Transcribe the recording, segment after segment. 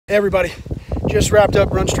Hey everybody, just wrapped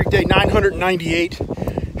up run streak day 998.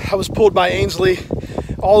 I was pulled by Ainsley,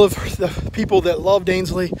 all of the people that loved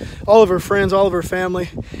Ainsley, all of her friends, all of her family,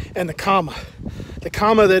 and the comma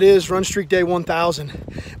that is run streak day 1000,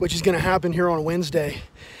 which is going to happen here on Wednesday.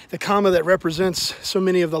 The comma that represents so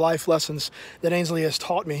many of the life lessons that Ainsley has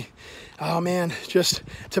taught me. Oh man, just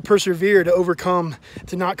to persevere, to overcome,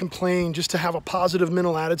 to not complain, just to have a positive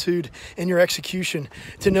mental attitude in your execution,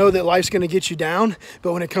 to know that life's going to get you down,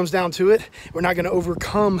 but when it comes down to it, we're not going to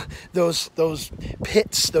overcome those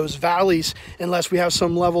pits, those valleys, unless we have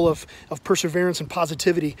some level of perseverance and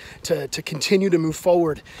positivity to continue to move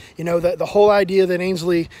forward. You know, the whole idea that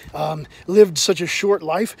Ainsley lived such a short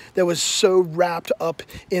life that was so wrapped up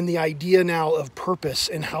in the idea now of purpose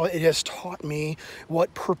and how it has taught me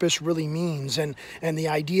what purpose really means, and the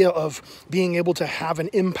idea of being able to have an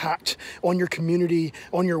impact on your community,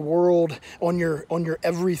 on your world, on your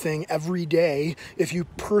everything every day if you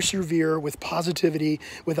persevere with positivity,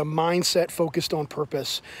 with a mindset focused on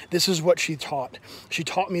purpose. This is what she taught. She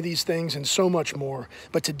taught me these things and so much more.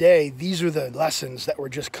 But today, these are the lessons that were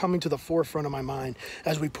just coming to the forefront of my mind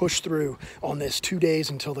as we push through on this 2 days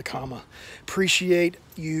until the comma. Appreciate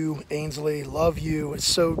you, Ainsley. Love you. It's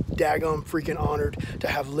so daggum freaking honored to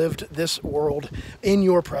have lived this world in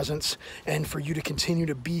your presence and for you to continue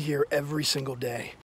to be here every single day.